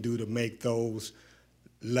we can do to make those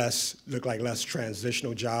look like less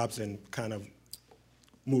transitional jobs and kind of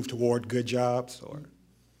move toward good jobs? Or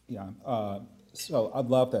so I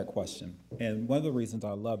love that question. And one of the reasons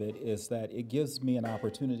I love it is that it gives me an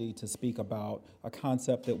opportunity to speak about a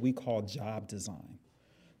concept that we call job design.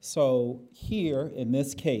 So here, in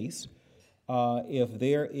this case, if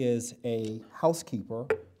there is a housekeeper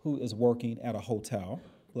who is working at a hotel,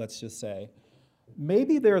 let's just say,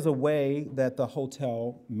 maybe there's a way that the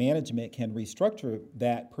hotel management can restructure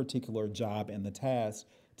that particular job and the task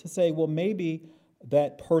to say, well, maybe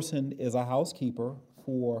that person is a housekeeper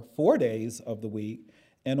for 4 days of the week,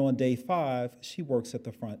 and on day 5, she works at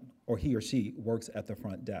the front, or he or she works at the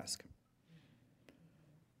front desk.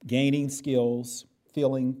 Gaining skills,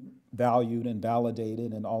 feeling valued and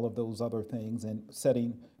validated and all of those other things, and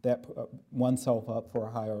setting that oneself up for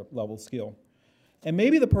a higher level skill. And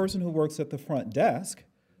maybe the person who works at the front desk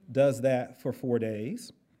does that for 4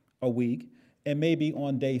 days a week, and maybe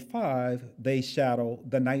on day 5, they shadow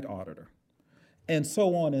the night auditor, and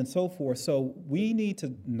so on and so forth. So we need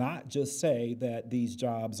to not just say that these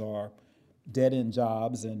jobs are dead-end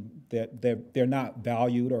jobs and that they're not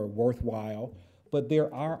valued or worthwhile, but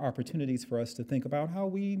there are opportunities for us to think about how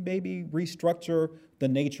we maybe restructure the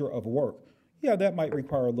nature of work. Yeah, that might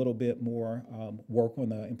require a little bit more work on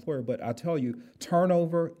the employer, but I tell you,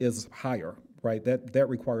 turnover is higher, right? That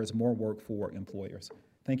requires more work for employers.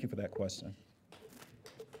 Thank you for that question.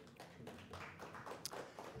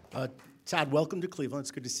 Todd, welcome to Cleveland.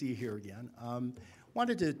 It's good to see you here again.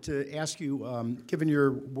 Wanted to ask you, given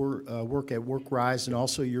your work at WorkRise and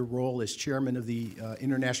also your role as chairman of the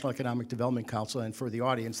International Economic Development Council, and for the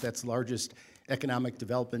audience, that's the largest economic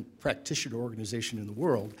development practitioner organization in the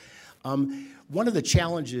world. One of the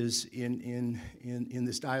challenges in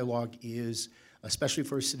this dialogue is, especially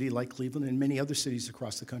for a city like Cleveland and many other cities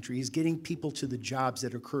across the country, is getting people to the jobs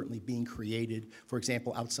that are currently being created, for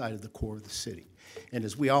example, outside of the core of the city. And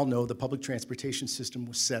as we all know, the public transportation system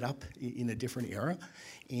was set up in a different era,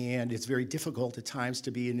 and it's very difficult at times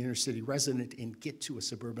to be an inner city resident and get to a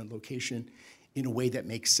suburban location in a way that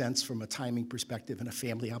makes sense from a timing perspective and a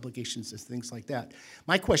family obligations and things like that.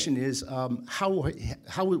 My question is,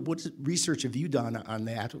 what research have you done on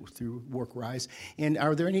that through WorkRise, and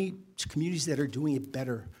are there any communities that are doing it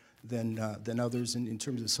better than others in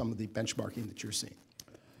terms of some of the benchmarking that you're seeing?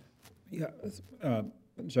 Yeah,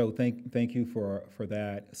 Joe, thank you for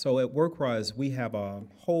that. So at WorkRise, we have a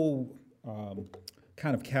whole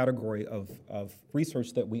kind of category of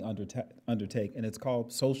research that we undertake, and it's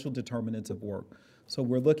called social determinants of work. So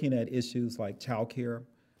we're looking at issues like childcare,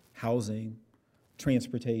 housing,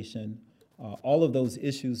 transportation, all of those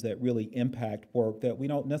issues that really impact work that we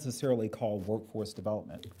don't necessarily call workforce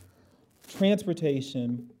development.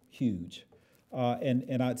 Transportation, huge.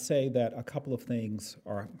 And I'd say that a couple of things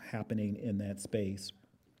are happening in that space.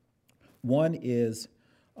 One is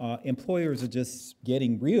employers are just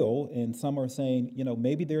getting real, and some are saying,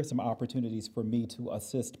 maybe there's some opportunities for me to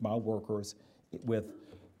assist my workers with,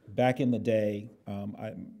 back in the day,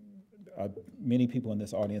 many people in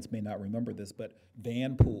this audience may not remember this, but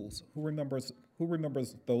van pools. Who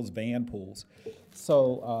remembers those van pools?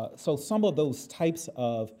 So some of those types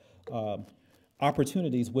of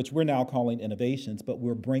opportunities, which we're now calling innovations, but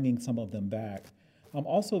we're bringing some of them back. I'm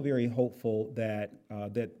also very hopeful that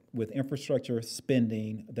that with infrastructure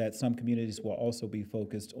spending, that some communities will also be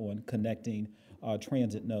focused on connecting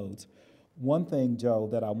transit nodes. One thing, Joe,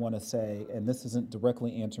 that I want to say, and this isn't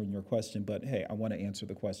directly answering your question, but hey, I want to answer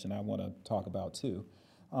the question I want to talk about too,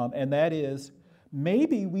 and that is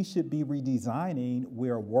maybe we should be redesigning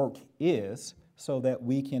where work is so that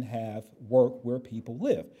we can have work where people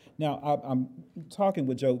live. Now, I'm talking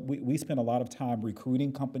with Joe, we spend a lot of time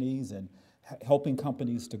recruiting companies and helping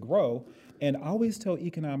companies to grow, and I always tell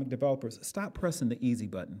economic developers, stop pressing the easy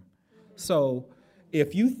button. So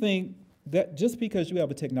if you think that just because you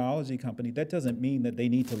have a technology company, that doesn't mean that they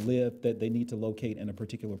need to live, that they need to locate in a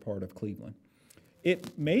particular part of Cleveland.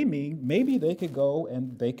 It may mean maybe they could go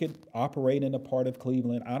and they could operate in a part of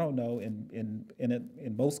Cleveland. I don't know.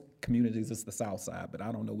 In most communities, it's the South Side, but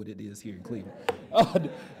I don't know what it is here in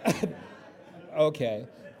Cleveland. Okay,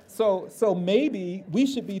 so maybe we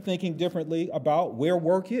should be thinking differently about where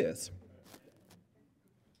work is.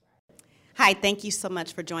 Hi, thank you so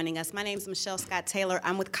much for joining us. My name is Michelle Scott Taylor.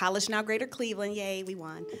 I'm with College Now Greater Cleveland. Yay, we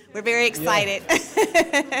won. We're very excited.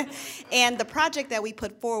 Yeah. And the project that we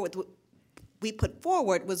put forward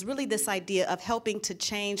was really this idea of helping to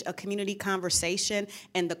change a community conversation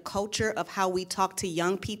and the culture of how we talk to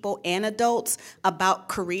young people and adults about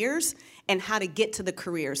careers and how to get to the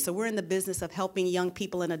careers. So we're in the business of helping young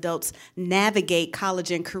people and adults navigate college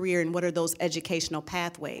and career and what are those educational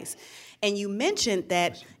pathways. And you mentioned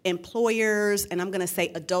that employers, and I'm going to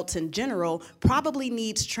say adults in general, probably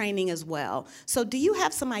needs training as well. So do you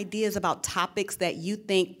have some ideas about topics that you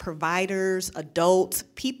think providers, adults,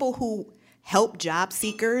 people who help job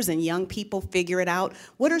seekers and young people figure it out?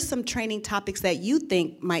 What are some training topics that you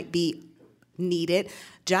think might be needed?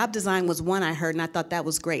 Job design was one I heard, and I thought that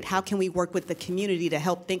was great. How can we work with the community to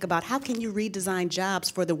help think about how can you redesign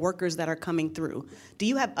jobs for the workers that are coming through? Do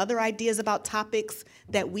you have other ideas about topics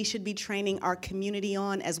that we should be training our community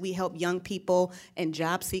on as we help young people and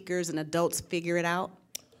job seekers and adults figure it out?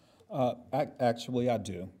 Actually, I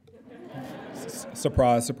do.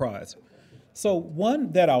 Surprise, surprise. So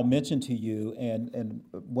one that I'll mention to you, and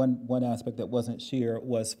one aspect that wasn't shared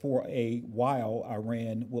was for a while I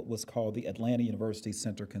ran what was called the Atlanta University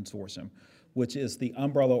Center Consortium, which is the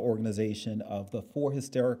umbrella organization of the four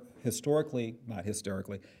historically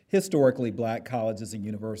black colleges and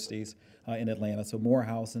universities in Atlanta. So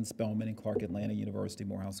Morehouse and Spelman and Clark Atlanta University,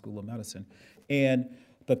 Morehouse School of Medicine. And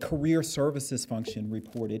the career services function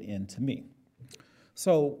reported in to me.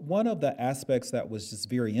 So one of the aspects that was just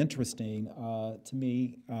very interesting to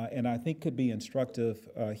me, and I think could be instructive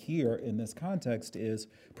here in this context is,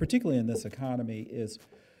 particularly in this economy, is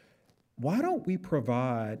why don't we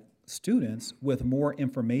provide students with more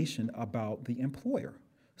information about the employer?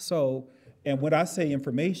 So, and when I say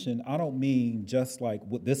information, I don't mean just like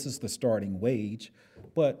this is the starting wage,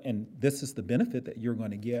 and this is the benefit that you're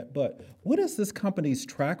going to get, but what is this company's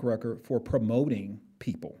track record for promoting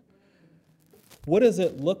people? What does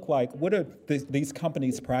it look like? What are these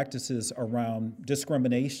companies' practices around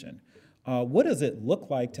discrimination? What does it look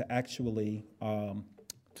like to actually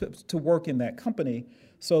to work in that company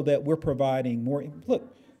so that we're providing more?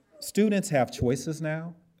 Look, students have choices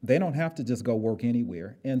now. They don't have to just go work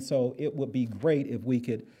anywhere. And so it would be great if we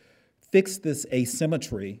could fix this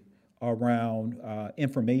asymmetry around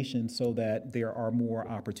information so that there are more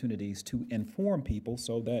opportunities to inform people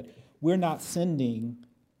so that we're not sending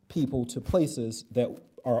people to places that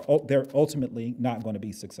they're ultimately not going to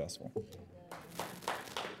be successful.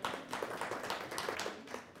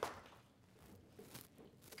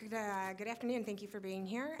 Good afternoon. Thank you for being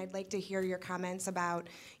here. I'd like to hear your comments about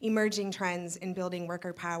emerging trends in building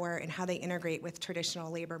worker power and how they integrate with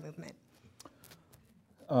traditional labor movement.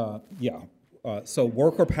 So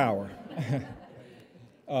worker power.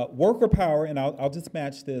 Worker power, and I'll just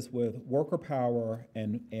match this with worker power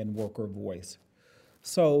and worker voice.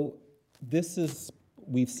 So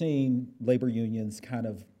we've seen labor unions kind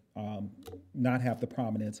of not have the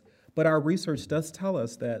prominence, but our research does tell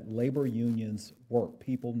us that labor unions work.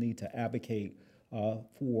 People need to advocate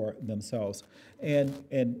for themselves.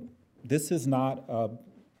 And this is not,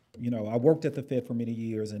 I worked at the Fed for many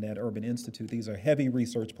years and at Urban Institute. These are heavy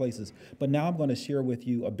research places. But now I'm going to share with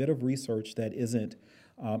you a bit of research that isn't,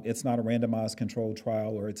 it's not a randomized controlled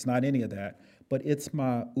trial or it's not any of that, but it's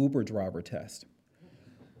my Uber driver test.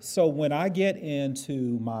 So when I get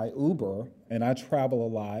into my Uber, and I travel a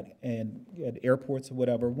lot, and at airports or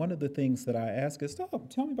whatever, one of the things that I ask is, oh,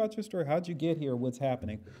 tell me about your story. How'd you get here? What's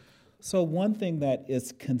happening? So one thing that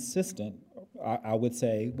is consistent, I would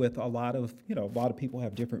say, with a lot of people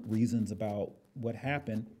have different reasons about what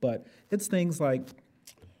happened, but it's things like,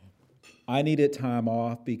 I needed time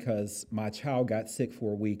off because my child got sick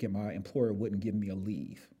for a week and my employer wouldn't give me a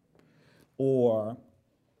leave. Or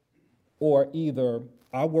either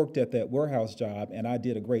I worked at that warehouse job and I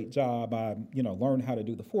did a great job. I, learned how to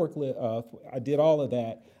do the forklift. I did all of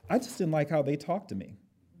that. I just didn't like how they talked to me.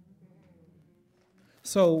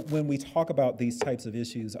 So when we talk about these types of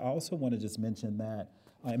issues, I also want to just mention that,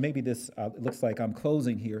 maybe this looks like I'm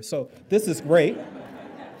closing here. So this is great.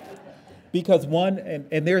 Because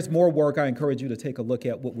and there's more work. I encourage you to take a look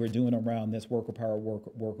at what we're doing around this worker power,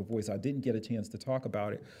 worker voice. I didn't get a chance to talk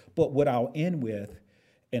about it. But what I'll end with,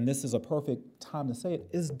 and this is a perfect time to say it,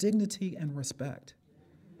 is dignity and respect.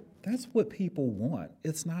 That's what people want.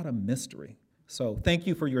 It's not a mystery. So thank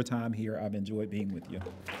you for your time here. I've enjoyed being with you.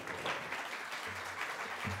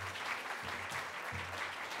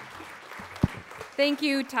 Thank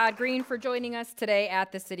you, Todd Greene, for joining us today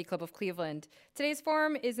at the City Club of Cleveland. Today's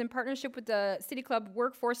forum is in partnership with the City Club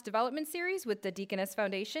Workforce Development Series with the Deaconess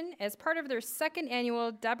Foundation as part of their second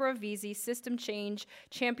annual Deborah Veazey System Change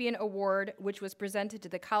Champion Award, which was presented to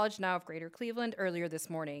the College Now of Greater Cleveland earlier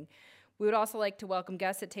this morning. We would also like to welcome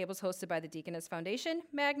guests at tables hosted by the Deaconess Foundation,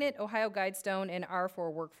 Magnet, Ohio Guidestone, and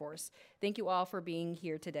R4 Workforce. Thank you all for being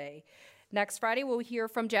here today. Next Friday, we'll hear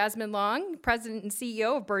from Jasmine Long, President and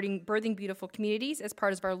CEO of Birthing Beautiful Communities as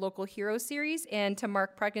part of our Local Hero Series and to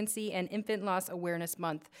mark Pregnancy and Infant Loss Awareness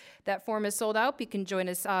Month. That forum is sold out. You can join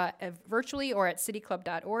us virtually or at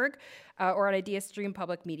cityclub.org or on IdeaStream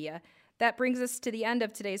Public Media. That brings us to the end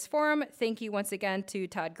of today's forum. Thank you once again to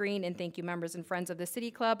Todd Greene, and thank you members and friends of the City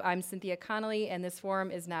Club. I'm Cynthia Connolly, and this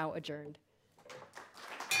forum is now adjourned.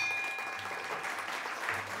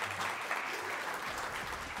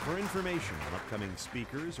 For information on upcoming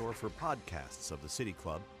speakers or for podcasts of the City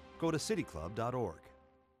Club, go to cityclub.org.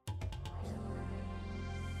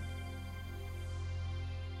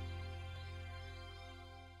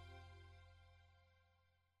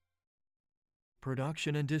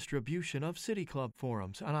 Production and distribution of City Club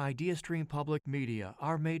forums on IdeaStream Public Media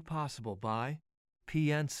are made possible by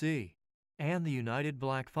PNC and the United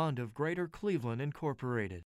Black Fund of Greater Cleveland, Incorporated.